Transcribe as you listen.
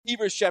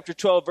Hebrews chapter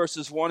 12,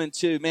 verses 1 and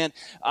 2. Man,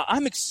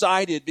 I'm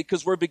excited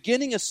because we're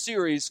beginning a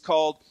series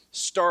called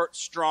Start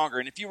Stronger.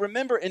 And if you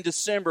remember in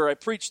December, I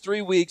preached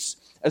 3 weeks,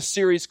 a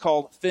series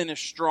called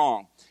Finish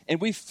Strong. And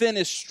we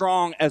finished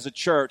strong as a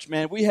church.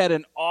 Man, we had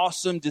an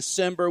awesome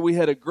December. We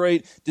had a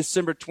great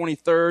December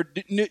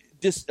 23rd. New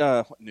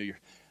Year.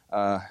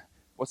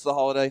 What's the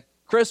holiday?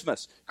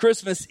 Christmas.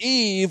 Christmas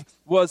Eve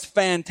was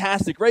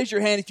fantastic. Raise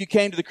your hand if you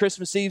came to the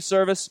Christmas Eve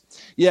service.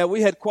 Yeah,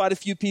 we had quite a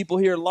few people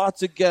here,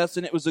 lots of guests,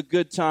 and it was a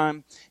good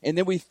time. And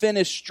then we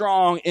finished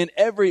strong in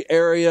every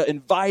area,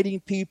 inviting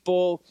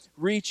people,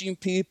 reaching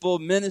people,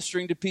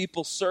 ministering to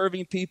people,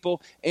 serving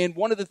people. And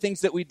one of the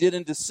things that we did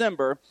in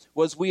December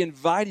was we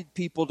invited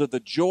people to the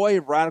joy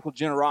of radical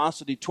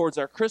generosity towards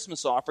our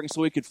Christmas offering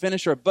so we could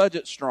finish our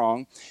budget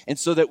strong and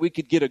so that we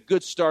could get a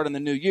good start in the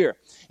new year.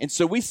 And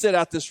so we set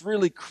out this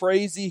really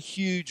crazy,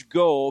 huge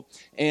goal.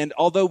 And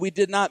although we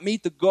did not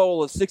meet the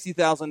goal of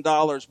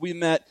 $60,000, we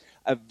met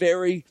a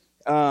very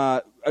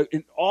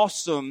an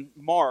awesome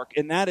mark,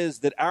 and that is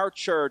that our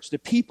church, the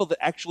people that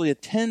actually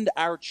attend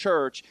our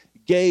church,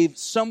 gave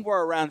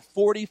somewhere around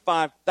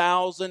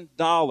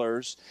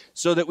 $45,000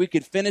 so that we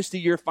could finish the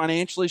year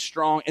financially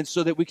strong and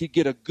so that we could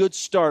get a good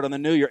start on the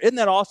new year. Isn't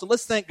that awesome?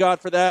 Let's thank God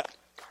for that.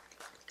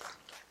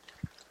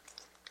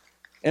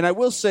 And I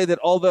will say that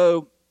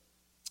although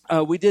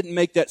we didn't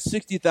make that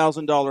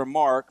 $60,000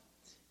 mark,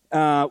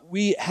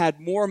 we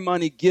had more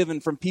money given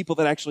from people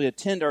that actually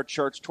attend our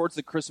church towards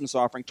the Christmas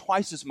offering,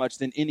 twice as much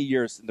than any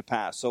years in the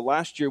past. So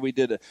last year we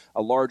did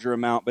a larger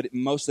amount, but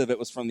most of it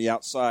was from the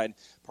outside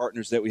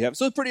partners that we have.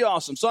 So it's pretty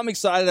awesome. So I'm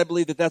excited. I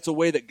believe that that's a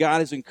way that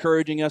God is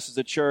encouraging us as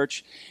a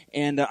church.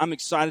 And I'm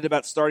excited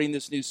about starting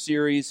this new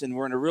series. And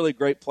we're in a really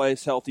great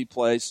place, healthy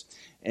place.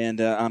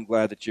 And I'm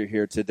glad that you're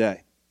here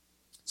today.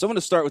 So I'm going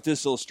to start with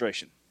this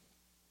illustration.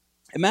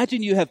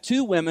 Imagine you have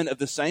two women of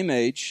the same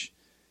age,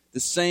 the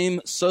same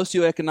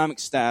socioeconomic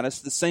status,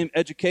 the same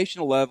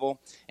educational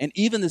level, and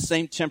even the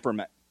same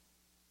temperament.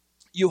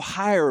 You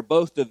hire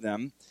both of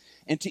them,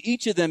 and to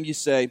each of them you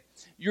say,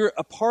 you're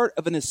a part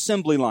of an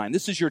assembly line.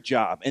 This is your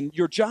job, and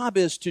your job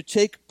is to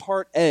take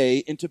part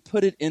A and to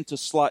put it into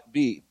slot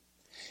B,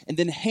 and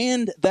then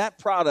hand that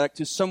product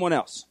to someone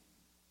else.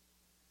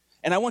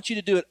 And I want you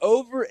to do it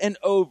over and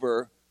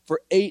over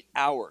for 8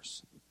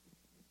 hours.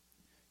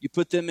 You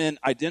put them in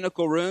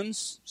identical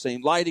rooms,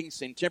 same lighting,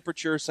 same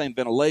temperature, same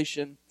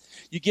ventilation.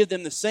 You give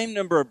them the same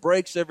number of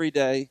breaks every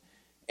day,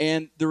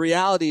 and the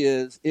reality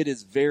is it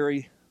is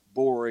very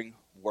boring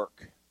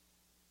work.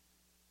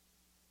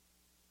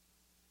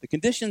 The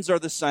conditions are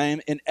the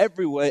same in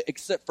every way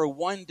except for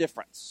one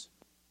difference.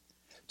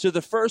 To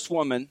the first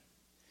woman,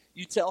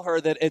 you tell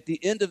her that at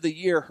the end of the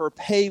year, her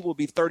pay will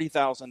be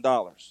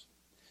 $30,000.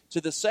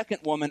 To the second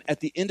woman, at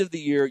the end of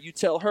the year, you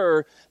tell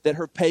her that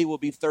her pay will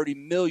be $30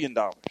 million.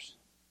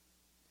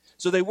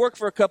 So they work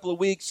for a couple of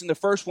weeks, and the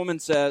first woman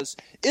says,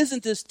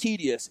 isn't this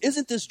tedious?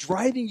 Isn't this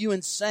driving you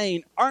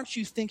insane? Aren't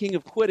you thinking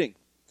of quitting?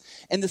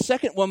 And the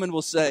second woman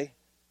will say,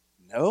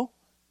 no,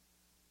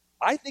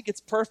 I think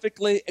it's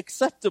perfectly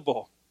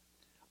acceptable.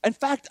 In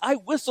fact, I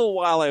whistle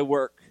while I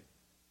work.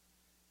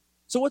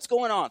 So what's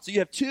going on? So you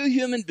have two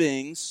human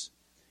beings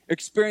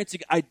experiencing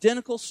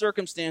identical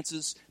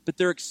circumstances, but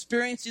they're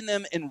experiencing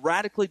them in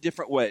radically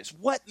different ways.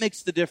 What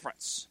makes the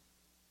difference?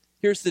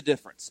 Here's the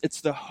difference.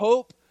 It's the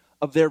hope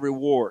of their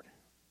reward.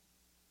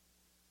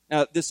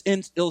 Now, this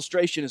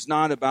illustration is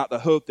not about the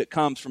hope that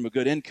comes from a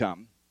good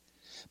income,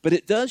 but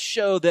it does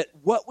show that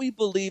what we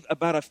believe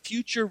about a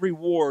future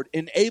reward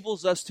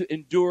enables us to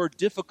endure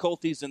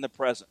difficulties in the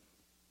present.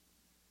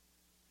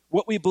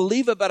 What we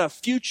believe about a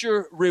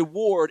future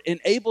reward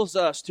enables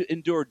us to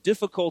endure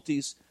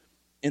difficulties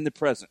in the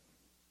present.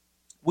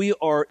 We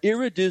are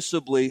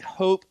irreducibly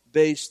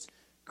hope-based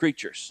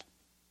creatures.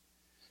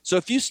 So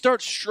if you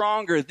start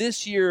stronger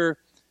this year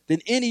than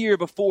any year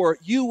before,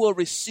 you will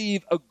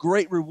receive a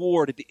great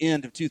reward at the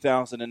end of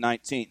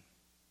 2019.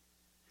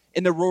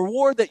 And the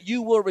reward that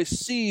you will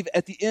receive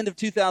at the end of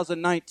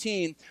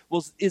 2019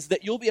 is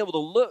that you'll be able to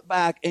look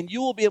back and you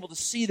will be able to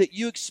see that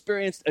you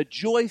experienced a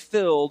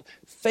joy-filled,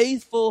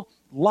 faithful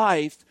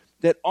life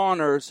that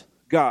honors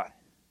God.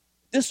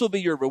 This will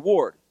be your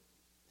reward.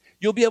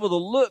 You'll be able to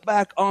look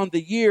back on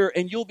the year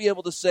and you'll be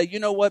able to say, you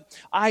know what?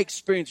 I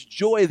experienced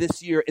joy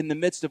this year in the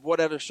midst of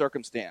whatever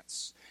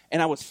circumstance.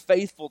 And I was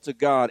faithful to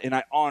God, and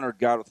I honored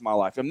God with my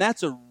life. And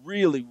that's a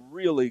really,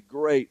 really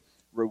great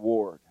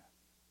reward.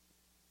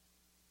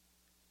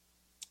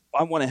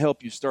 I want to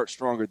help you start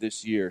stronger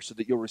this year so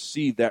that you'll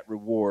receive that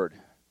reward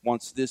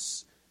once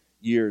this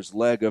year's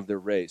leg of the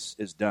race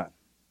is done.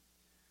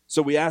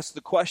 So we ask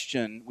the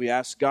question, we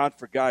ask God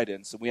for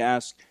guidance, and we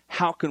ask,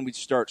 how can we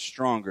start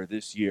stronger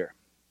this year?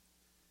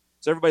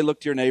 So everybody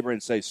look to your neighbor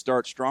and say,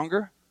 start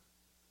stronger.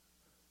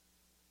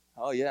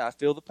 Oh, yeah, I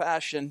feel the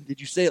passion.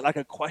 Did you say it like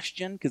a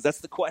question? Because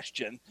that's the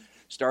question.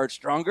 Start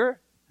stronger.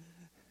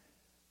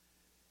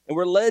 And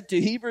we're led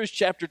to Hebrews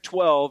chapter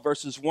 12,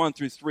 verses 1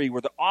 through 3,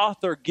 where the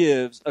author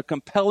gives a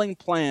compelling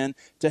plan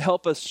to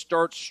help us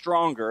start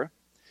stronger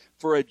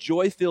for a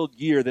joy-filled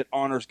year that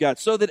honors God.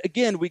 So that,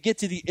 again, we get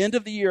to the end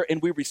of the year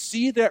and we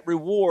receive that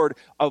reward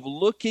of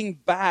looking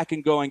back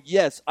and going,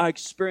 yes, I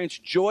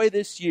experienced joy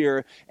this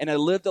year and I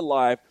lived a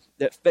life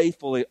that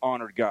faithfully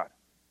honored God.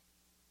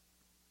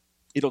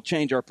 It'll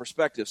change our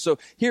perspective. So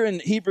here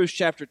in Hebrews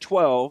chapter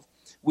 12,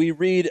 we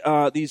read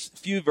these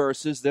few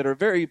verses that are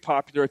very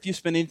popular. If you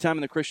spend any time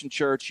in the Christian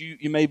church,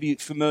 you may be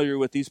familiar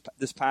with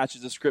this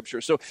passage of Scripture.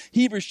 So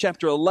Hebrews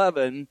chapter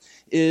 11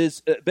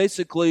 is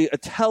basically a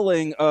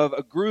telling of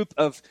a group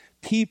of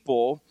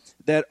people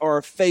that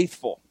are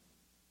faithful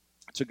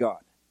to God.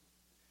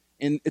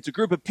 And it's a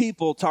group of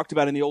people talked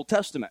about in the Old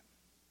Testament.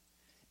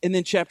 And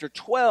then chapter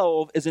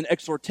 12 is an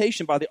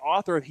exhortation by the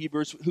author of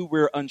Hebrews, who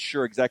we're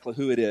unsure exactly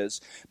who it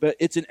is, but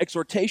it's an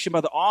exhortation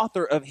by the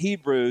author of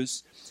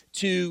Hebrews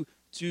to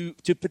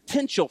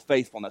potential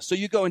faithfulness. So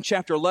you go in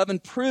chapter 11,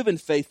 proven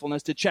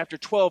faithfulness, to chapter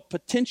 12,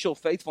 potential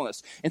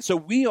faithfulness. And so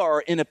we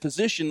are in a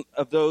position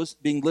of those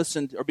being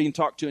listened or being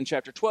talked to in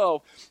chapter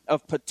 12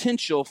 of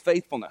potential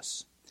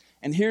faithfulness.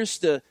 And here's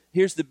the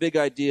big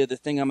idea, the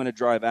thing I'm going to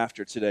drive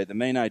after today, the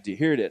main idea.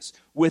 Here it is.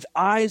 With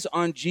eyes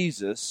on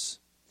Jesus,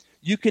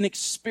 you can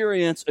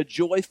experience a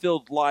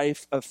joy-filled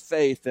life of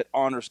faith that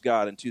honors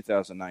God in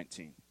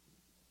 2019.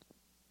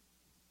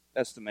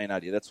 That's the main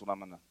idea. That's what I'm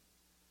going to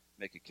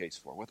make a case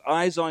for. With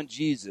eyes on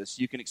Jesus,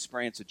 you can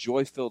experience a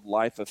joy-filled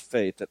life of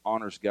faith that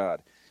honors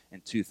God in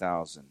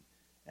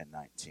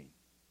 2019.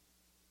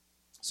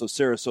 So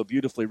Sarah so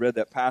beautifully read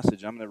that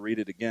passage. I'm going to read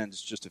it again,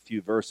 just a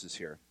few verses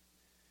here.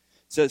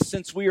 It says,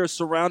 since we are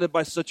surrounded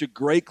by such a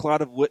great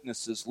cloud of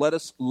witnesses, let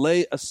us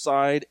lay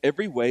aside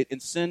every weight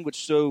and sin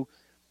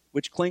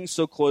which clings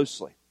so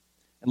closely.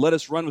 And let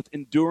us run with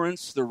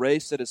endurance the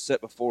race that is set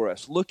before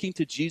us, looking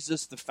to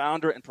Jesus, the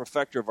founder and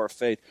perfecter of our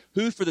faith,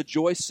 who for the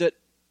joy set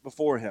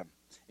before him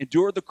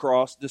endured the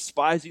cross,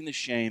 despising the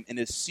shame, and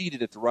is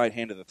seated at the right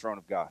hand of the throne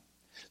of God.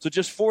 So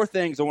just four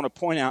things I want to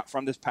point out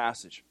from this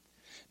passage.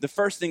 The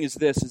first thing is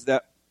this, is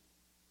that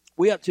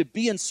we have to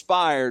be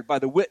inspired by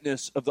the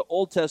witness of the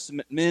Old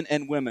Testament men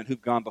and women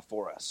who've gone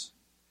before us.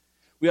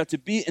 We have to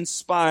be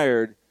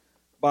inspired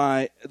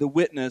by the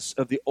witness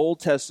of the Old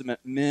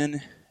Testament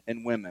men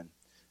and women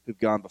who've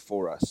gone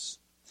before us.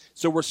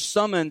 So we're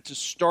summoned to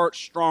start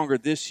stronger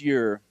this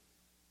year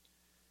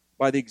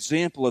by the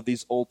example of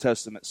these Old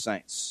Testament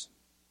saints.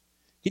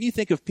 Can you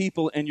think of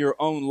people in your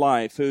own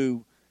life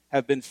who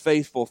have been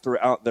faithful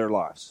throughout their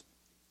lives?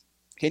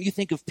 Can you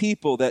think of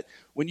people that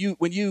when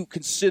you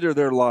consider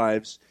their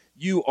lives,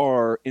 you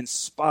are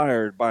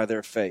inspired by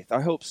their faith?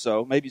 I hope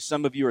so. Maybe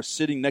some of you are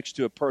sitting next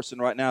to a person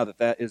right now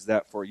that is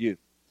that for you.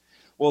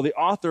 Well, the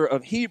author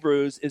of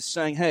Hebrews is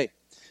saying, hey,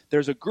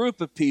 there's a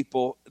group of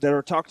people that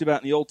are talked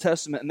about in the Old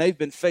Testament, and they've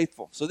been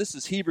faithful. So this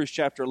is Hebrews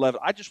chapter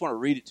 11. I just want to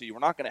read it to you. We're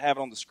not going to have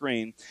it on the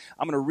screen.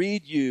 I'm going to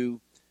read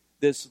you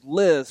this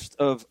list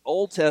of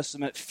Old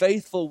Testament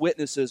faithful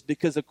witnesses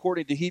because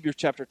according to Hebrews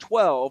chapter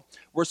 12,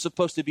 we're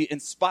supposed to be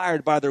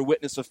inspired by their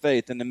witness of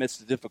faith in the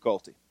midst of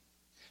difficulty.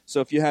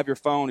 So if you have your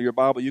phone or your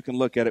Bible, you can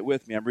look at it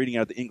with me. I'm reading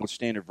out of the English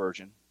Standard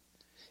Version.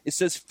 It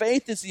says,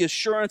 faith is the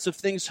assurance of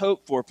things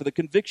hoped for the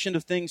conviction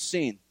of things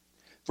seen.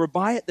 For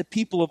by it the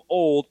people of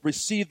old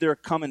received their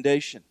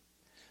commendation.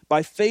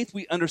 By faith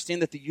we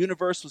understand that the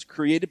universe was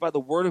created by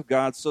the word of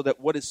God, so that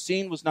what is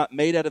seen was not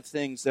made out of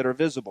things that are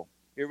visible.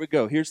 Here we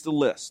go. Here's the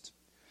list.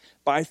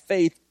 By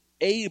faith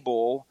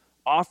Abel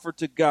offered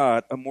to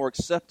God a more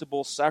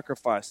acceptable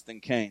sacrifice than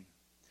Cain,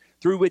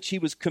 through which he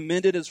was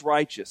commended as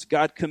righteous,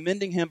 God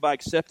commending him by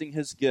accepting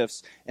his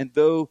gifts, and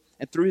through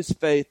his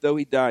faith, though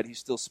he died, he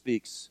still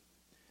speaks.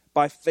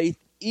 By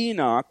faith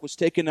Enoch was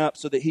taken up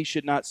so that he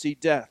should not see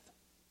death.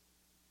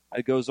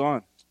 It goes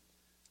on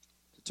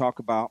to talk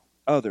about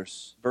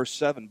others. Verse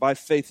 7, by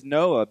faith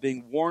Noah,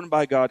 being warned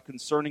by God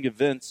concerning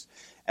events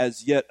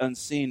as yet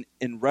unseen,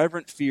 in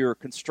reverent fear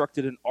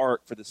constructed an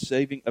ark for the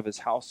saving of his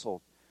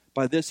household.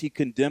 By this he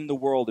condemned the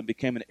world and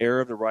became an heir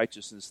of the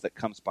righteousness that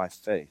comes by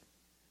faith.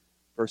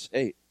 Verse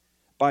 8,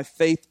 by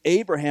faith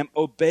Abraham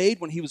obeyed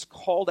when he was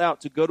called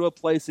out to go to a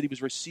place that he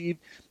was received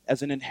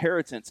as an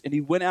inheritance, and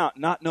he went out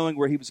not knowing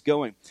where he was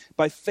going.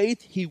 By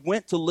faith he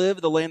went to live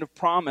in the land of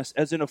promise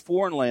as in a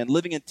foreign land,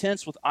 living in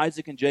tents with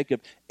Isaac and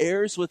Jacob,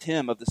 heirs with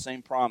him of the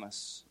same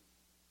promise.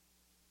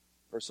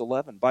 Verse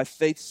 11, by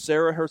faith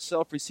Sarah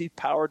herself received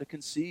power to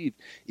conceive,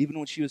 even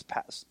when she was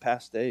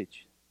past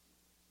age.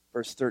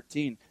 Verse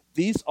 13,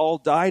 these all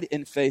died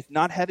in faith,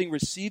 not having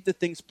received the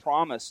things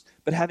promised,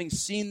 but having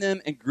seen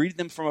them and greeted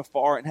them from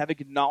afar, and having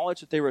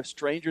acknowledged that they were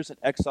strangers and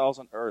exiles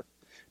on earth.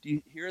 Do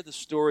you hear the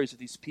stories of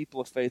these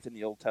people of faith in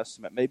the Old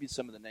Testament? Maybe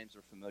some of the names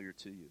are familiar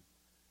to you.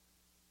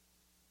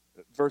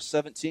 Verse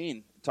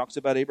 17 talks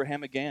about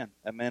Abraham again,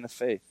 a man of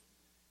faith.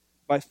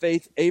 By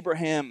faith,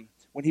 Abraham,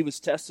 when he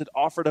was tested,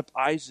 offered up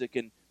Isaac,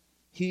 and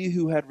he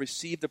who had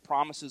received the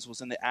promises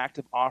was in the act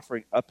of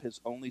offering up his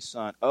only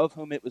son, of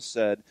whom it was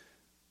said,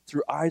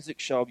 through Isaac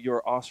shall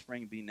your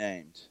offspring be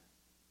named.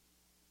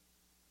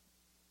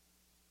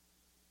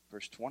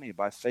 Verse 20,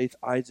 by faith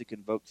Isaac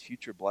invoked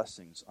future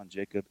blessings on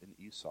Jacob and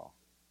Esau.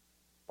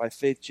 By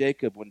faith,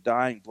 Jacob, when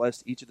dying,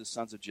 blessed each of the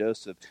sons of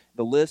Joseph.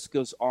 The list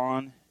goes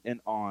on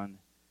and on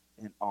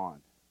and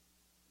on.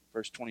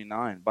 Verse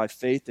 29, by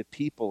faith, the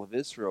people of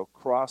Israel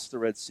crossed the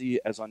Red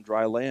Sea as on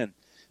dry land.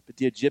 But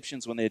the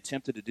Egyptians, when they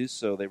attempted to do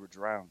so, they were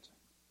drowned.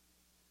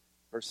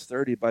 Verse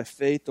 30, by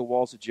faith, the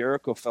walls of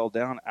Jericho fell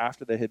down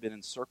after they had been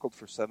encircled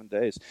for 7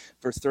 days.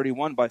 Verse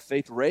 31, by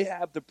faith,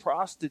 Rahab the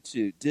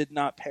prostitute did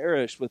not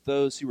perish with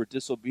those who were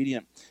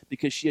disobedient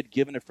because she had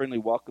given a friendly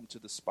welcome to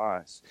the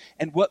spies.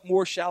 And what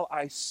more shall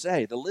I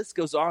say? The list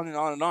goes on and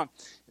on and on.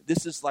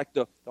 This is like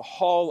the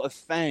hall of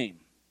fame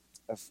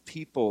of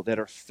people that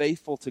are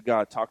faithful to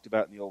God talked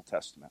about in the Old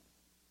Testament.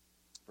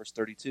 Verse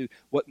 32,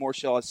 what more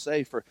shall I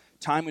say? For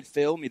time would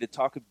fail me to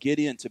talk of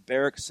Gideon, to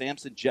Barak,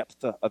 Samson,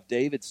 Jephthah, of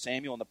David,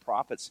 Samuel, and the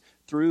prophets,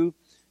 who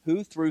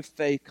through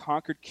faith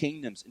conquered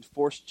kingdoms,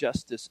 enforced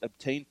justice,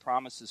 obtained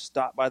promises,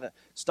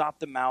 stopped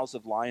the mouths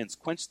of lions,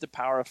 quenched the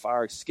power of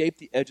fire, escaped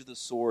the edge of the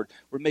sword,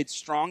 were made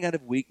strong out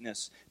of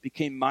weakness,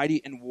 became mighty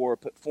in war,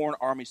 put foreign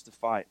armies to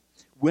fight.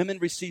 Women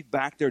received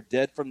back their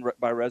dead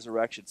by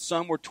resurrection.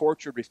 Some were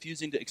tortured,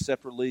 refusing to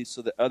accept release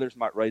so that others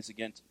might rise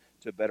again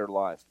to a better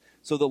life.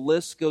 So the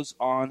list goes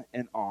on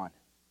and on.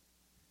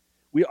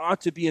 We ought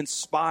to be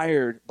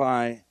inspired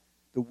by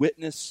the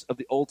witness of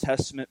the Old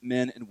Testament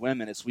men and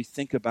women as we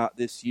think about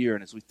this year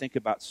and as we think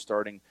about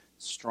starting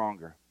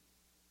stronger.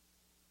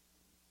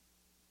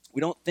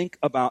 We don't think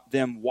about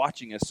them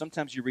watching us.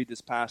 Sometimes you read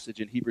this passage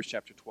in Hebrews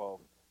chapter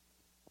 12,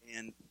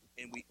 and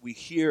we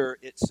hear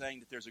it saying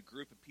that there's a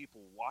group of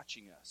people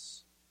watching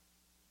us.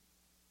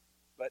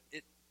 But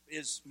it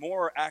is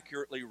more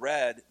accurately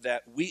read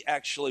that we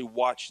actually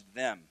watch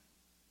them.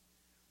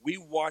 We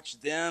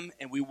watch them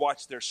and we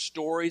watch their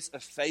stories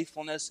of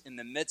faithfulness in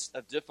the midst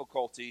of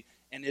difficulty,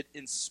 and it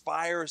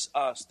inspires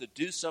us to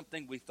do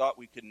something we thought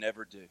we could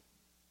never do.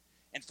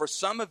 And for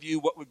some of you,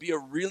 what would be a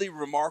really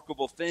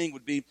remarkable thing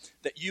would be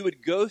that you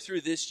would go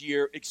through this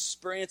year,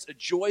 experience a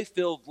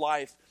joy-filled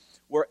life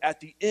where at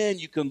the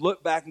end you can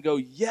look back and go,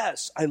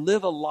 yes, I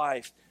live a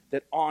life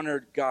that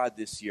honored God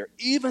this year,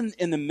 even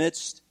in the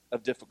midst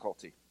of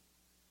difficulty.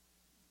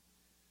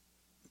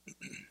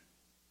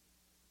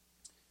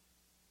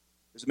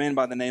 There's a man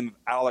by the name of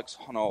Alex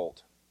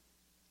Honnold.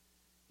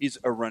 He's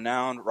a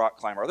renowned rock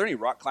climber. Are there any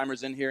rock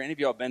climbers in here? Any of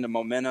y'all been to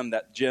Momentum,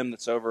 that gym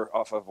that's over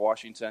off of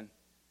Washington?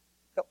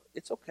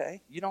 It's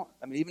okay.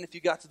 Even if you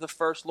got to the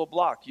first little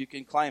block, you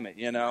can climb it,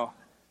 you know.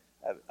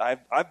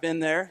 I've been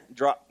there,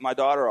 dropped my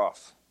daughter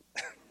off.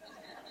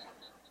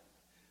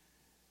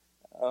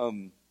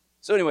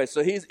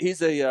 So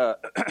he's a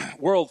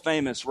world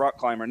famous rock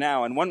climber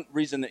now, and one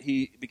reason that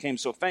he became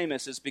so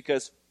famous is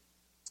because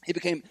he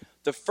became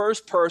the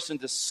first person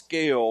to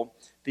scale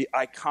the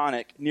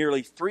iconic,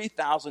 nearly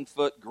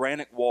 3,000-foot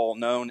granite wall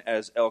known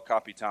as El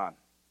Capitan.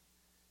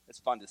 It's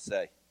fun to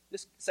say.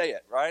 Just say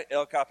it, right?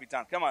 El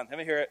Capitan. Come on, let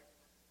me hear it.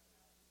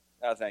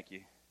 Oh, thank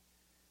you.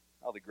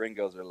 All the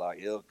gringos are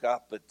like, El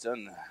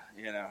Capitan,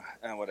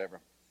 and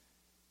whatever.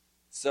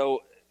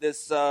 So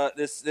this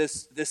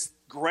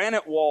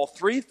granite wall,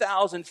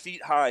 3,000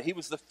 feet high, he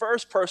was the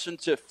first person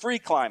to free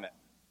climb it,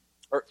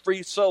 or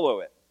free solo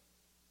it.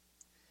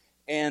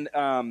 And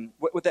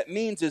what that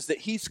means is that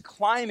he's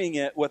climbing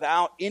it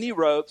without any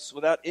ropes,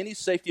 without any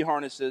safety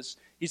harnesses.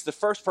 He's the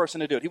first person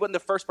to do it. He wasn't the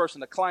first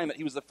person to climb it.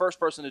 He was the first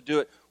person to do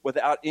it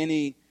without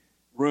any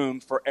room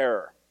for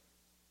error.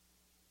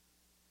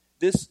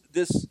 This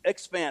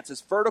expanse,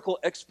 this vertical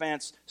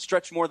expanse,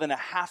 stretched more than a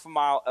half a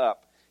mile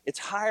up. It's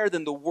higher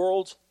than the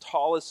world's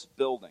tallest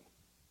building.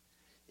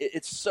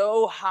 It's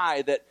so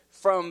high that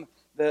from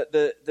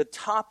the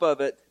top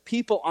of it,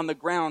 people on the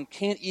ground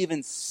can't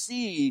even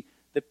see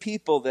the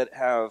people that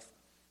have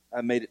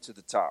made it to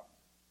the top.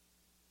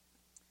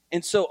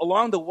 And so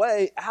along the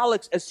way,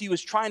 Alex, as he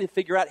was trying to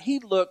figure out, he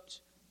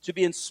looked to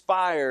be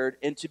inspired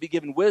and to be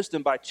given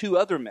wisdom by two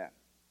other men,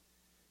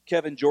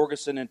 Kevin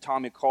Jorgensen and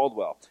Tommy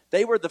Caldwell.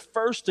 They were the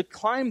first to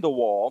climb the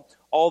wall,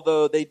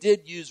 although they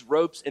did use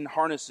ropes and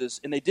harnesses,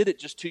 and they did it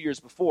just 2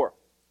 years before.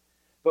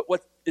 But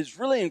what is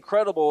really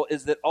incredible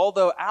is that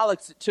although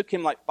Alex, it took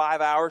him like 5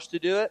 hours to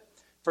do it,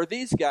 for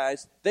these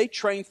guys, they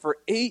trained for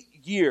 8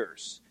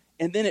 years.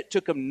 And then it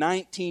took him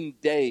 19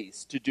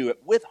 days to do it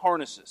with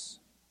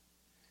harnesses.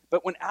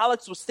 But when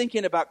Alex was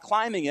thinking about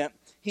climbing it,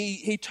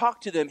 he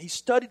talked to them. He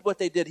studied what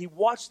they did. He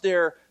watched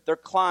their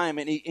climb,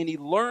 and he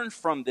learned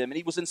from them. And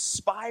he was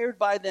inspired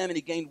by them, and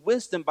he gained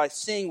wisdom by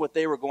seeing what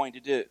they were going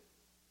to do.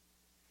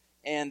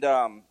 And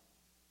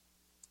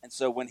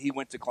so when he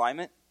went to climb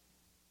it,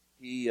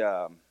 he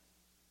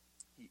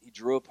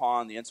drew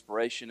upon the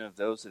inspiration of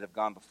those that have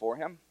gone before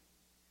him,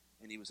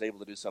 and he was able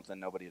to do something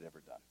nobody had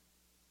ever done.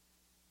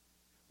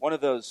 One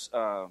of those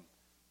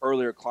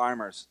earlier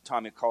climbers,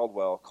 Tommy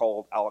Caldwell,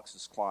 called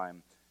Alex's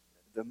climb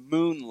the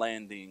moon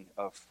landing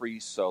of free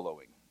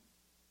soloing.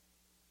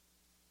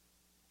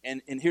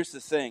 And here's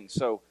the thing.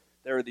 So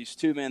there are these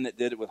two men that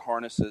did it with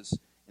harnesses,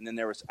 and then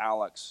there was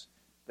Alex.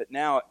 But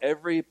now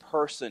every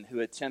person who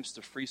attempts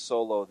to free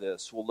solo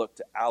this will look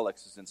to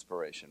Alex as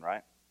inspiration,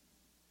 right?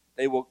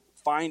 They will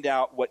find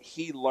out what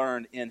he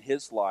learned in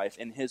his life,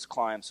 in his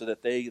climb, so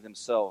that they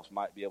themselves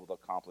might be able to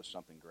accomplish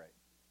something great.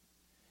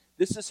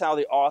 This is how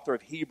the author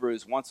of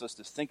Hebrews wants us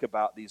to think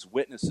about these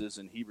witnesses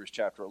in Hebrews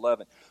chapter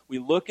 11. We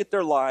look at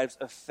their lives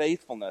of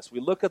faithfulness. We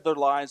look at their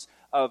lives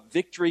of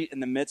victory in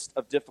the midst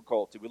of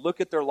difficulty. We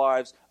look at their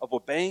lives of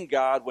obeying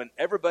God when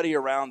everybody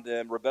around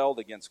them rebelled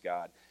against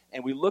God.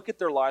 And we look at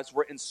their lives,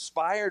 we're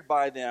inspired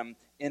by them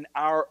in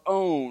our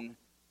own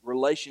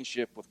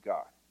relationship with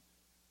God.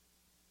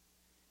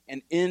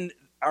 And in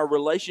our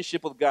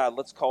relationship with God,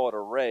 let's call it a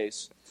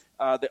race,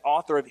 the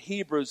author of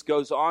Hebrews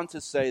goes on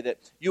to say that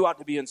you ought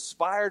to be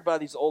inspired by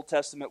these Old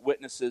Testament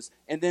witnesses,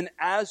 and then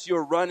as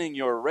you're running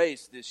your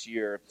race this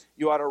year,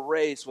 you ought to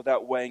race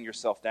without weighing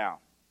yourself down.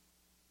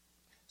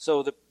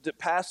 So the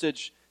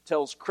passage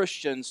tells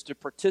Christians to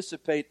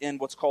participate in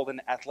what's called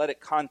an athletic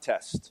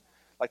contest.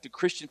 Like the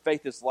Christian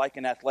faith is like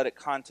an athletic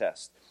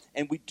contest.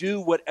 And we do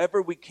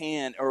whatever we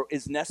can or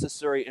is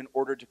necessary in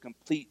order to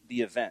complete the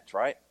event,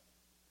 right?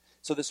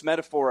 So this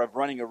metaphor of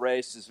running a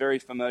race is very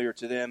familiar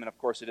to them, and of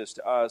course it is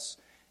to us.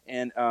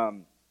 And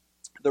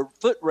the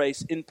foot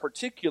race in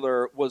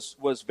particular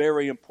was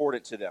very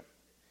important to them.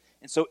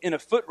 And so in a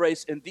foot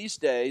race in these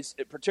days,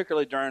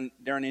 particularly during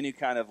any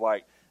kind of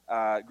like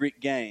Greek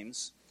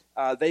games,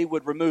 they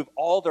would remove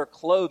all their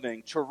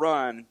clothing to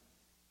run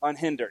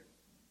unhindered.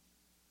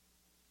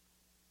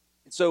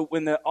 And so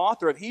when the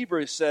author of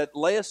Hebrews said,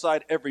 lay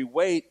aside every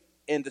weight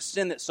and the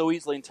sin that so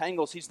easily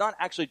entangles, he's not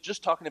actually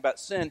just talking about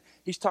sin.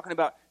 He's talking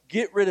about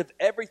get rid of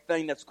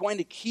everything that's going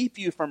to keep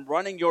you from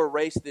running your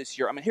race this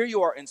year. I mean, here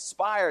you are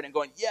inspired and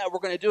going, yeah, we're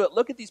going to do it.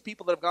 Look at these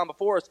people that have gone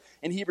before us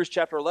in Hebrews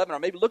chapter 11, or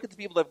maybe look at the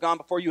people that have gone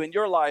before you in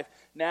your life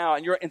now,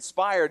 and you're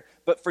inspired.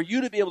 But for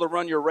you to be able to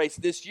run your race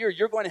this year,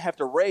 you're going to have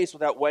to race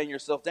without weighing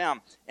yourself down.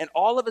 And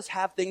all of us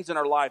have things in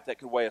our life that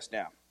could weigh us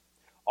down.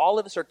 All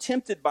of us are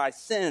tempted by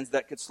sins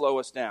that could slow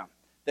us down,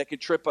 that could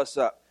trip us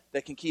up,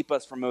 that can keep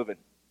us from moving.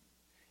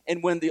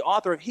 And when the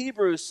author of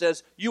Hebrews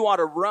says you ought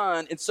to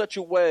run in such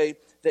a way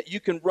that you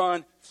can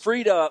run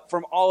freed up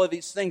from all of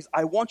these things,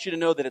 I want you to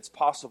know that it's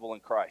possible in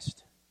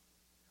Christ.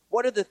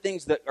 What are the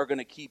things that are going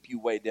to keep you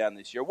weighed down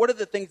this year? What are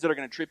the things that are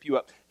going to trip you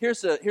up?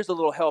 Here's a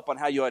little help on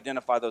how you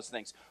identify those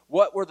things.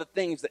 What were the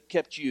things that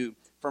kept you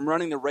from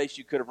running the race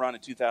you could have run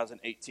in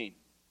 2018?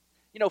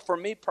 You know, for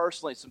me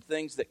personally, some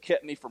things that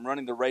kept me from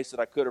running the race that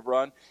I could have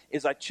run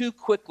is I too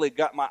quickly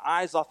got my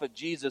eyes off of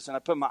Jesus and I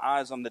put my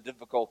eyes on the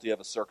difficulty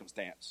of a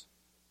circumstance.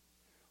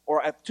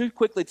 Or I too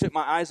quickly took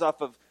my eyes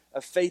off of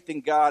faith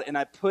in God and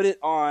I put it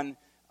on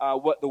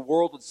what the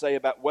world would say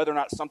about whether or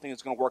not something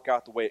is going to work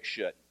out the way it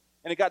should.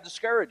 And it got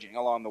discouraging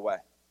along the way.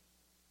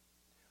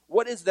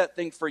 What is that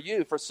thing for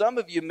you? For some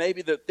of you,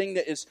 maybe the thing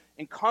that is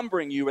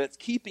encumbering you, that's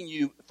keeping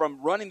you from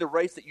running the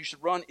race that you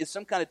should run is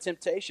some kind of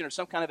temptation or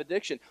some kind of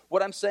addiction.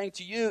 What I'm saying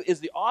to you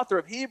is the author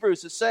of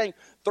Hebrews is saying,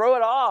 throw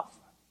it off.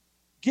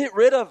 Get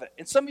rid of it.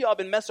 And some of y'all have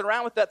been messing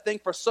around with that thing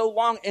for so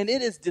long, and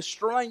it is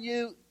destroying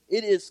you.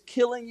 It is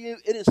killing you.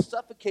 It is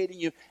suffocating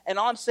you. And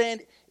all I'm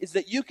saying is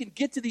that you can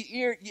get to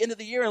the end of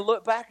the year and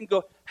look back and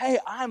go, hey,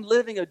 I'm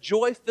living a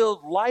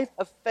joy-filled life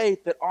of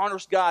faith that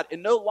honors God.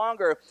 And no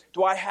longer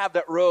do I have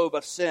that robe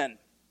of sin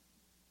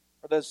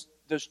or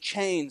those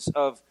chains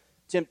of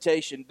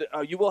temptation.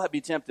 You will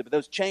be tempted, but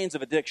those chains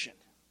of addiction.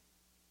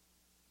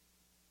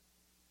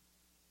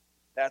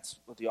 That's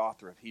what the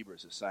author of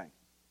Hebrews is saying.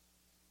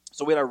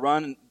 So we got to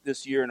run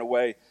this year in a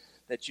way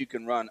that you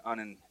can run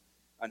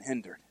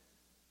unhindered.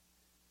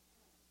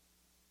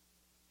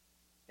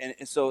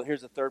 And so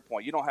here's the third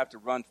point. You don't have to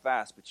run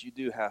fast, but you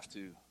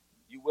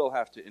will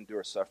have to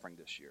endure suffering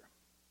this year.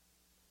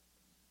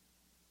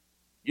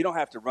 You don't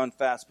have to run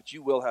fast, but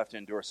you will have to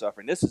endure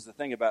suffering. This is the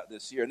thing about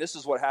this year. And this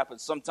is what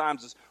happens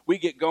sometimes is we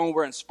get going,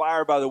 we're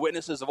inspired by the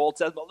witnesses of Old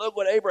Testament. Look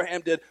what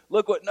Abraham did.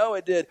 Look what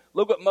Noah did.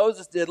 Look what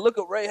Moses did. Look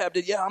what Rahab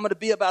did. Yeah, I'm going to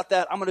be about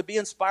that. I'm going to be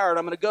inspired.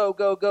 I'm going to go.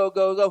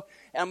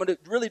 And I'm going to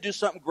really do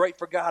something great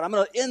for God. I'm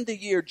going to end the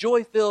year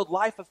joy-filled,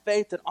 life of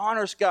faith that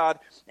honors God.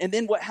 And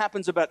then what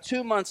happens about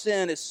 2 months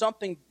in is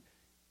something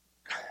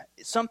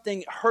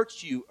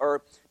hurts you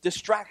or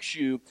distracts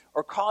you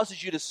or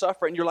causes you to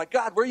suffer, and you're like,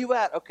 God, where are you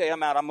at? Okay,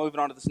 I'm out. I'm moving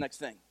on to this next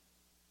thing.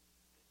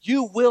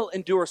 You will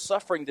endure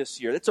suffering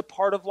this year. It's a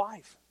part of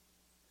life.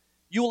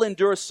 You will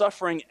endure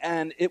suffering,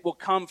 and it will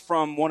come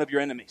from one of your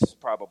enemies,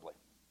 probably.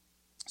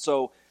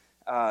 So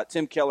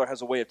Tim Keller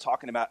has a way of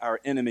talking about our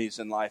enemies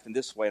in life in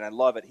this way, and I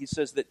love it. He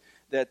says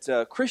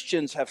that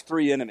Christians have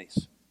 3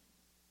 enemies.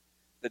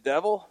 The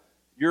devil,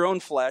 your own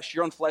flesh.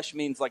 Your own flesh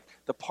means like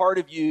the part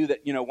of you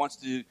that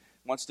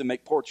wants to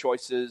make poor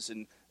choices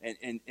and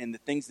the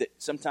things that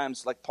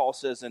sometimes, like Paul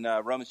says in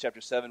Romans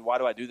chapter 7, why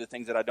do I do the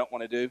things that I don't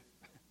want to do?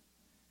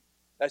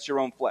 That's your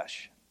own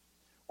flesh.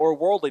 Or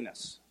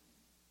worldliness,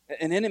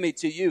 an enemy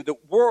to you. The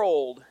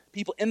world,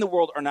 people in the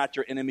world are not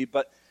your enemy,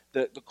 but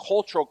the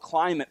cultural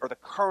climate or the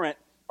current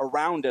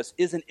around us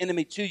is an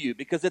enemy to you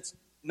because it's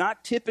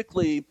not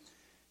typically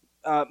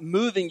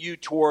moving you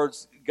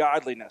towards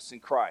godliness in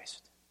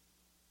Christ.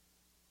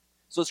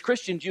 So as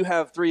Christians, you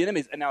have 3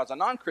 enemies. And now as a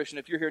non-Christian,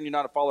 if you're here and you're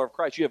not a follower of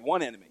Christ, you have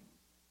 1 enemy.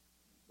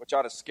 which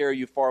ought to scare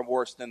you far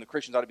worse than the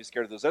Christians ought to be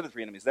scared of those other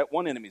three enemies. That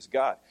one enemy is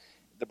God.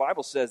 The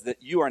Bible says that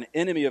you are an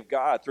enemy of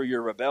God through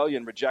your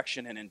rebellion,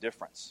 rejection, and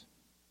indifference.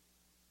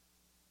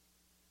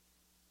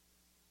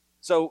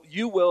 So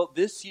you will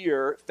this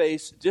year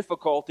face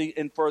difficulty,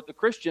 and for the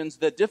Christians,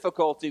 the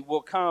difficulty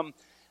will come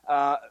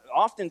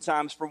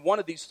oftentimes from one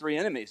of these three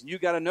enemies. And you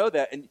got to know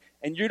that,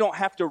 and you don't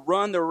have to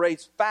run the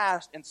race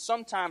fast, and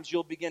sometimes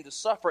you'll begin to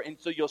suffer, and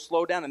so you'll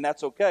slow down, and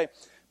that's okay.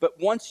 But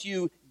once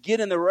you get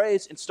in the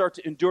race and start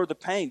to endure the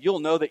pain, you'll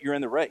know that you're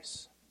in the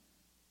race.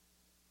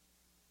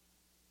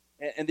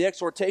 And the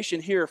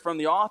exhortation here from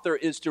the author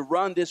is to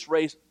run this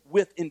race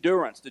with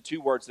endurance, the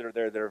two words that are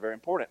there that are very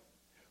important.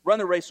 Run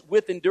the race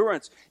with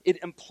endurance.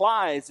 It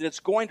implies that it's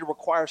going to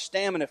require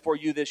stamina for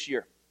you this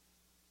year.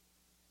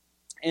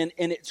 And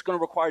it's going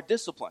to require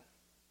discipline.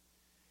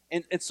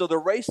 And so the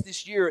race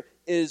this year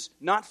is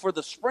not for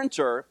the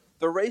sprinter.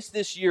 The race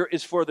this year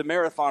is for the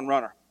marathon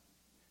runner.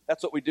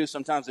 That's what we do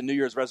sometimes in New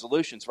Year's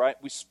resolutions, right?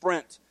 We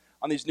sprint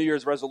on these New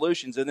Year's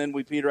resolutions, and then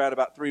we peter out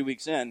about 3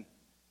 weeks in.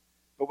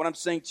 But what I'm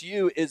saying to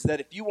you is that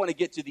if you want to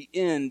get to the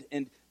end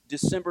in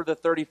December the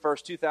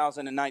 31st,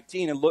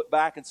 2019, and look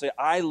back and say,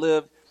 I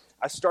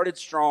started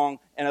strong,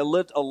 and I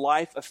lived a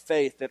life of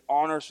faith that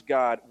honors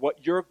God,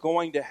 what you're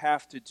going to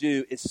have to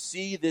do is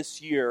see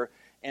this year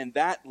and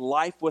that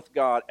life with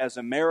God as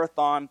a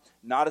marathon,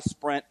 not a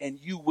sprint, and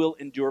you will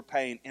endure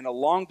pain. And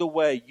along the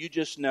way, you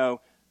just know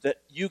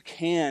that you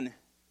can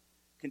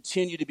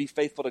continue to be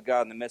faithful to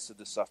God in the midst of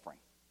the suffering.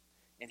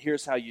 And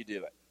here's how you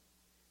do it.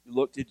 You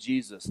look to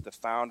Jesus, the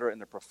founder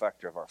and the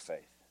perfecter of our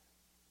faith.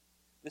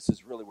 This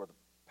is really where the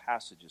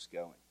passage is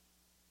going.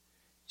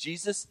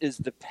 Jesus is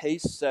the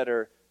pace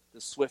setter,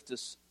 the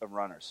swiftest of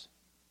runners.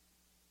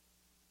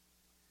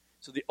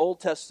 So the Old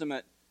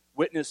Testament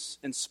witnesses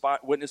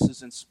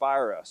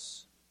inspire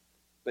us,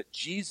 but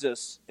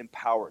Jesus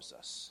empowers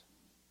us.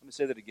 Let me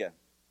say that again.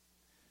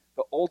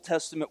 The Old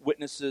Testament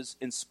witnesses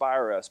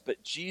inspire us,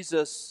 but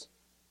Jesus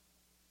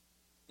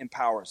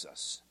empowers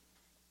us.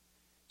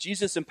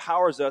 Jesus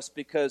empowers us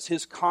because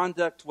his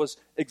conduct was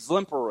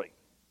exemplary.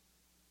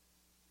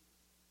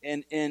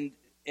 And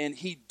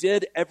he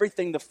did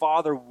everything the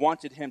Father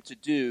wanted him to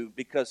do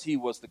because he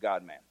was the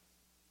God-man.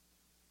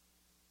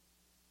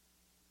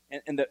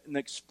 And the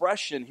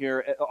expression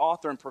here,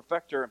 author and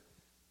perfecter,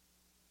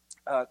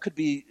 could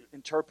be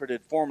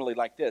interpreted formally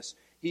like this.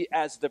 He,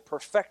 as the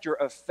perfecter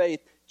of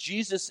faith,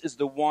 Jesus is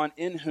the one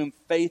in whom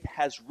faith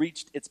has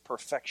reached its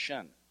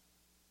perfection.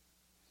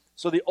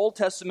 So the Old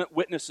Testament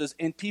witnesses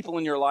and people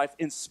in your life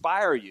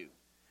inspire you.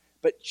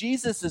 But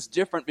Jesus is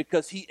different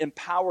because he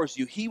empowers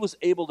you. He was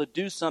able to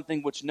do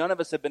something which none of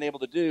us have been able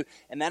to do,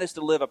 and that is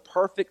to live a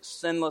perfect,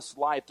 sinless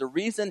life. The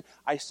reason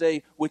I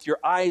say with your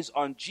eyes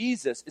on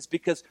Jesus is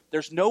because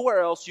there's nowhere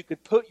else you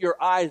could put your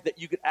eyes that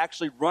you could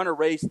actually run a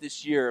race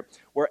this year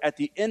where at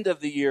the end of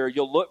the year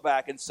you'll look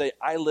back and say,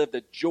 I lived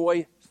a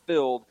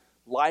joy-filled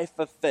life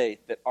of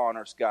faith that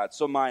honors God.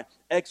 So my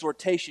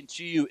exhortation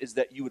to you is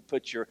that you would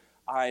put your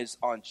eyes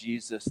on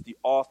Jesus, the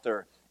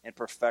author and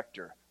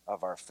perfecter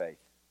of our faith.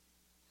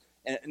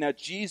 And now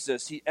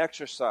Jesus, he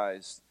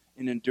exercised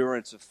an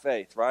endurance of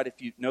faith, right?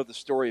 If you know the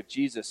story of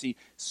Jesus, he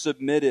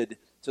submitted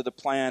to the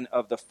plan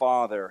of the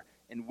Father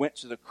and went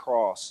to the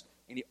cross,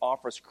 and he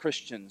offers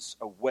Christians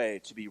a way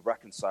to be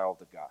reconciled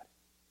to God.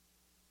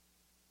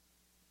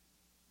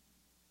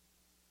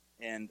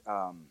 And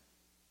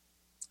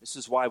this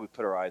is why we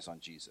put our eyes on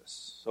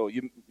Jesus. So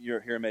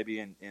you're here maybe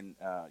and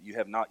you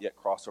have not yet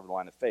crossed over the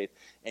line of faith,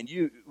 and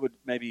you would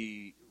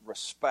maybe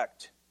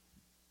respect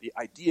the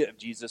idea of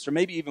Jesus, or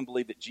maybe even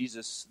believe that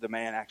Jesus, the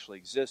man, actually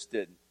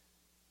existed.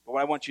 But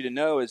what I want you to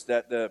know is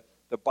that the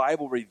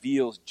Bible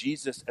reveals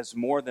Jesus as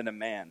more than a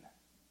man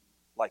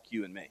like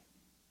you and me.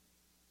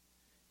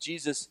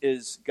 Jesus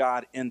is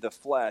God in the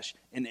flesh,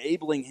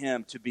 enabling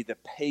him to be the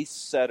pace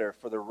setter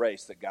for the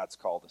race that God's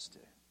called us to.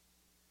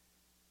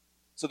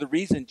 So the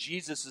reason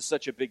Jesus is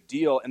such a big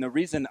deal, and the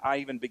reason I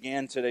even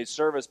began today's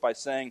service by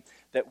saying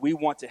that we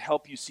want to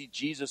help you see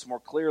Jesus more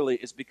clearly,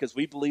 is because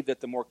we believe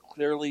that the more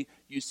clearly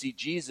you see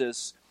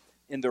Jesus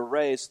in the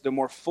race, the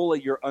more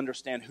fully you'll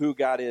understand who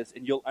God is,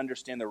 and you'll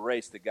understand the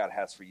race that God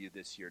has for you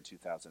this year in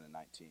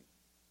 2019.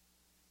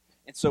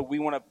 And so we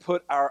want to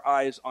put our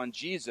eyes on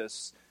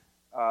Jesus,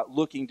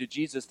 looking to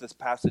Jesus, this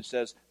passage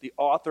says, the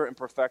author and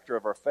perfecter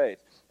of our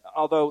faith.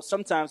 Although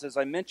sometimes, as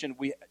I mentioned,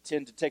 we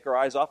tend to take our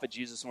eyes off of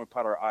Jesus and we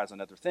put our eyes on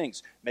other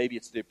things. Maybe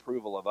it's the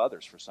approval of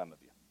others for some of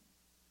you.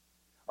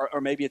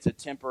 Or maybe it's a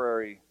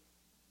temporary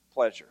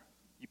pleasure.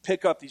 You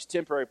pick up these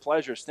temporary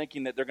pleasures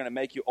thinking that they're going to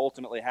make you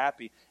ultimately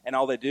happy, and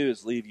all they do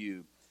is leave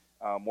you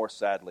more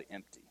sadly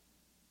empty.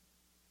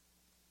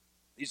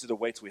 These are the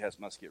weights we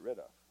must get rid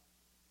of.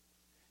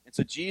 And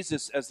so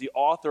Jesus, as the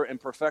author and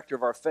perfecter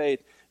of our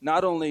faith,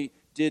 not only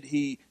did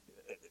he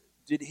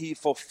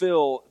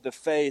fulfill the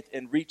faith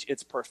and reach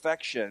its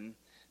perfection,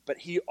 but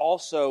he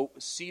also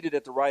was seated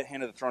at the right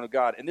hand of the throne of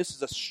God. And this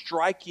is a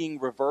striking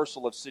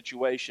reversal of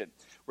situation,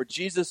 where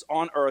Jesus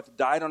on earth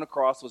died on a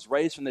cross, was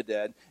raised from the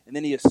dead, and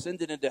then he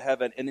ascended into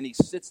heaven, and then he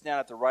sits down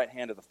at the right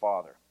hand of the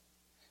Father.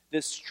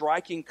 This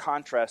striking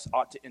contrast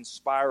ought to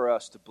inspire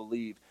us to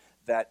believe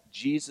that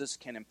Jesus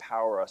can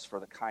empower us for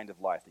the kind of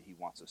life that he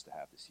wants us to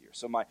have this year.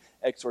 So my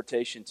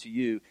exhortation to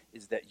you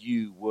is that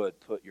you would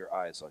put your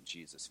eyes on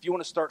Jesus. If you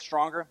want to start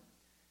stronger,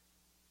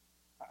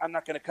 I'm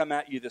not going to come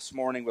at you this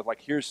morning with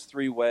here's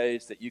 3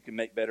 ways that you can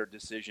make better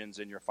decisions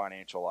in your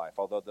financial life,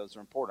 although those are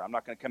important. I'm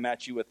not going to come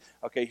at you with,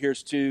 okay,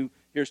 here's two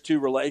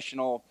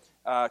relational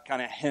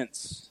kind of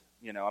hints.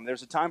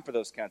 There's a time for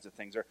those kinds of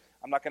things. Or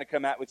I'm not going to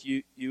come at with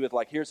you with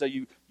here's how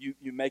you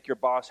make your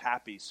boss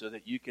happy so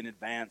that you can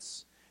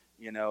advance,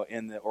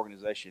 in the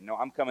organization. No,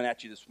 I'm coming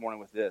at you this morning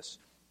with this.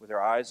 With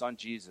our eyes on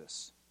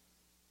Jesus,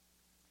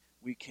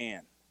 we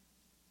can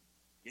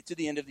get to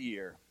the end of the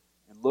year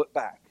and look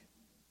back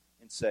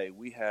and say,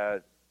 we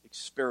had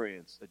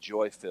experienced a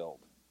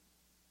joy-filled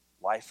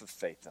life of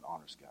faith that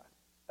honors God.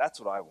 That's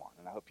what I want,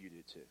 and I hope you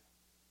do too.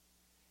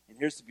 And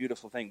here's the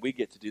beautiful thing. We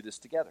get to do this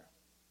together.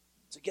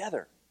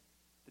 Together.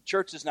 The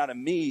church is not a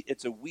me,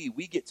 it's a we.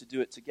 We get to do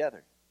it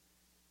together.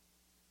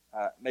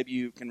 Maybe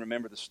you can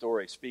remember the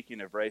story, speaking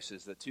of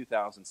races, the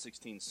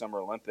 2016 Summer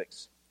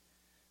Olympics.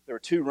 There were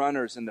 2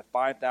 runners in the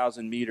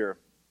 5,000-meter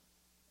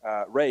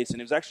race,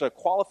 and it was actually a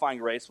qualifying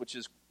race, which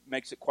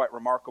makes it quite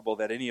remarkable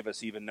that any of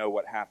us even know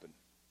what happened.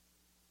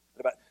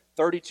 At about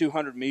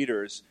 3,200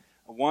 meters,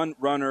 one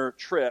runner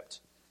tripped,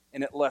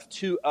 and it left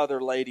 2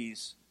 other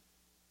ladies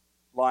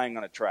lying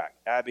on a track,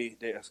 Abby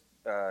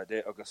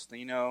De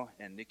Agostino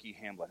and Nikki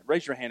Hamblin.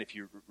 Raise your hand if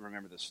you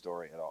remember this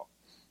story at all.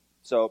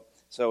 So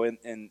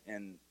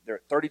they're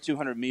at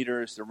 3,200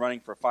 meters. They're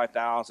running for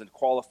 5,000,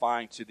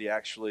 qualifying to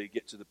actually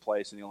get to the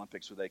place in the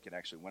Olympics where they can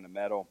actually win a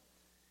medal.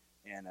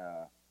 And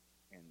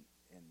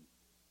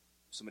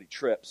somebody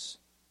trips.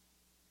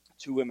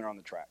 2 women are on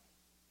the track.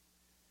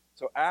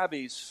 So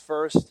Abby's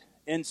first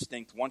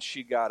instinct, once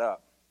she got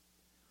up,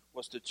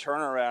 was to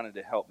turn around and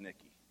to help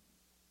Nikki.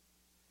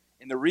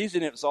 And the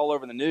reason it was all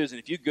over the news, and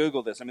if you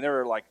Google this,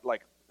 there are like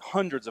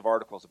hundreds of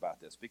articles about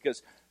this,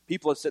 because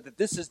people have said that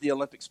this is the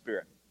Olympic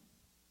spirit.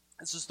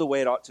 This is the way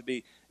it ought to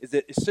be, is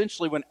that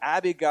essentially when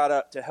Abby got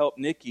up to help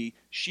Nikki,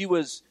 she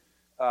was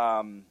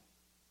not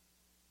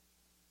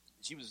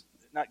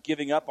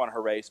giving up on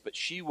her race, but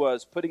she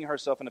was putting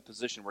herself in a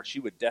position where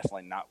she would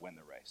definitely not win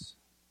the race.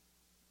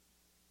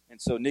 And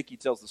so Nikki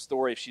tells the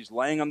story. She's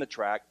laying on the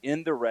track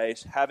in the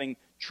race, having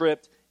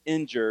tripped,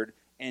 injured,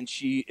 and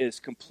she is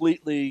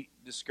completely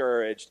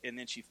discouraged, and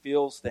then she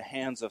feels the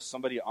hands of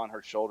somebody on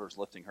her shoulders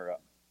lifting her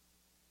up.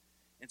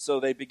 And so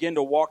they begin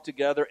to walk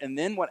together, and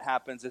then what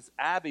happens is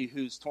Abby,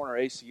 who's torn her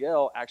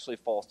ACL, actually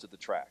falls to the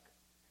track.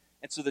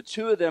 And so the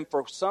 2 of them,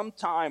 for some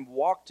time,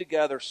 walk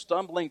together,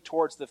 stumbling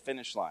towards the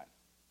finish line.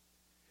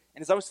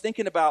 And as I was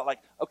thinking about,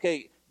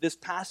 this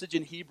passage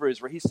in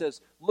Hebrews where he says,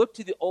 look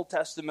to the Old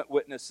Testament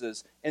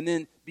witnesses and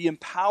then be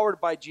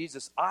empowered by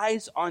Jesus,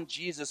 eyes on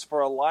Jesus for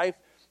a life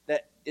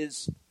that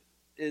is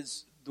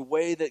the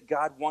way that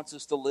God wants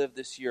us to live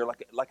this year,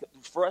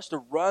 for us to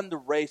run the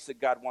race that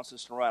God wants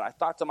us to run. I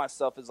thought to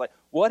myself,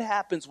 what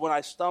happens when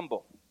I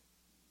stumble?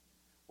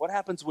 What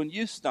happens when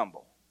you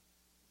stumble?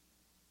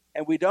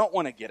 And we don't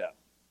want to get up.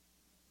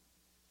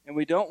 And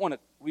we don't want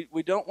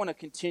to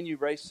continue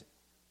racing.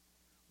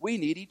 We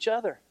need each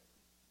other.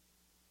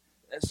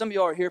 Some of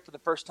y'all are here for the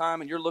first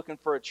time and you're looking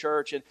for a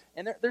church, and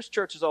there's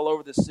churches all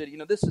over the city.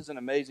 This is an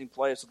amazing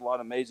place with a lot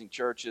of amazing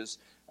churches,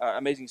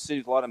 amazing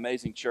city with a lot of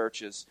amazing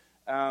churches.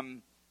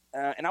 And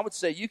I would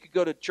say you could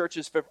go to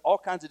churches for all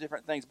kinds of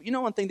different things. But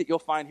one thing that you'll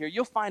find here,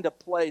 you'll find a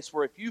place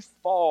where if you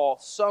fall,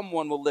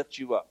 someone will lift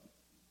you up.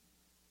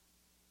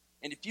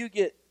 And if you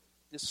get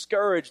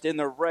discouraged in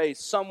the race,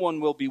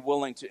 someone will be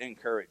willing to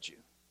encourage you.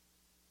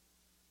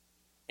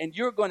 And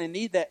you're going to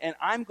need that, and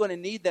I'm going to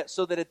need that,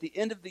 so that at the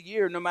end of the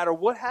year, no matter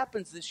what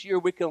happens this year,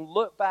 we can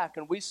look back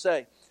and we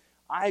say,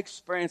 I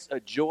experienced a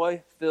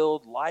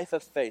joy-filled life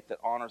of faith that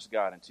honors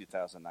God in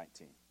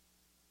 2019.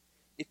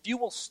 If you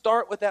will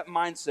start with that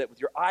mindset, with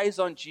your eyes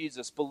on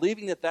Jesus,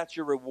 believing that that's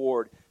your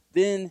reward,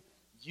 then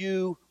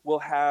you will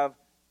have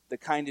the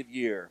kind of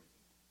year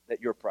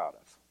that you're proud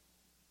of.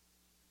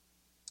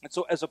 And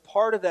so as a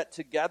part of that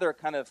together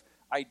kind of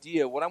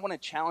idea, what I want to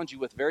challenge you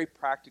with very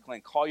practically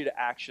and call you to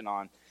action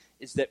on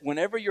is that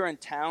whenever you're in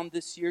town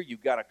this year,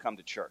 you've got to come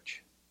to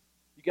church.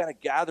 You've got to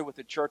gather with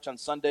the church on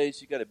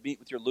Sundays. You've got to meet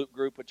with your Loop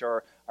group, which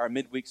are our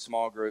midweek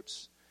small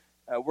groups.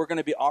 We're going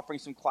to be offering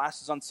some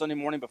classes on Sunday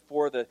morning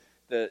before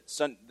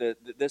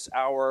this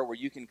hour where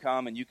you can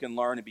come and you can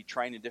learn and be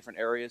trained in different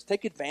areas.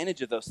 Take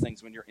advantage of those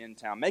things when you're in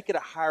town. Make it a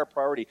higher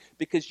priority,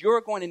 because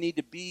you're going to need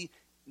to be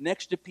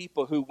next to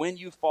people who, when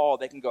you fall,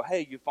 they can go,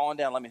 hey, you've fallen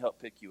down, let me help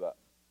pick you up.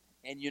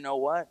 And you know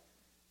what?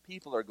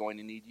 People are going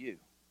to need you.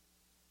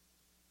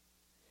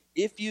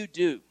 If you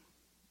do,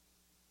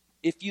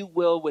 if you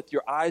will, with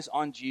your eyes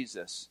on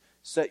Jesus,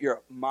 set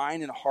your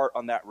mind and heart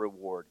on that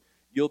reward,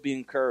 you'll be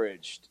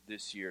encouraged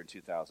this year in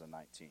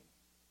 2019.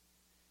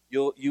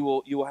 You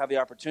will have the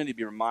opportunity to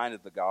be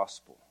reminded of the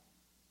gospel.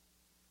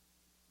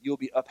 You'll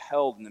be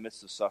upheld in the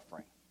midst of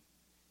suffering.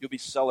 You'll be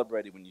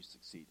celebrated when you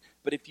succeed.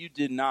 But if you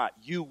did not,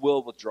 you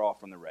will withdraw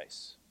from the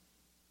race.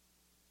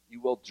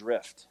 You will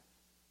drift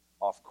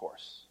off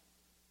course.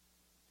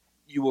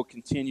 you will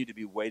continue to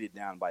be weighted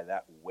down by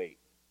that weight.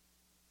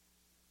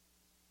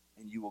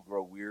 And you will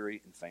grow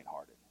weary and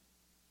faint-hearted.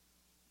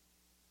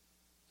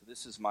 So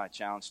this is my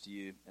challenge to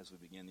you as we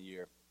begin the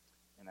year.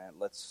 And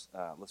let's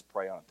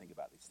pray on and think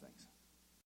about these things.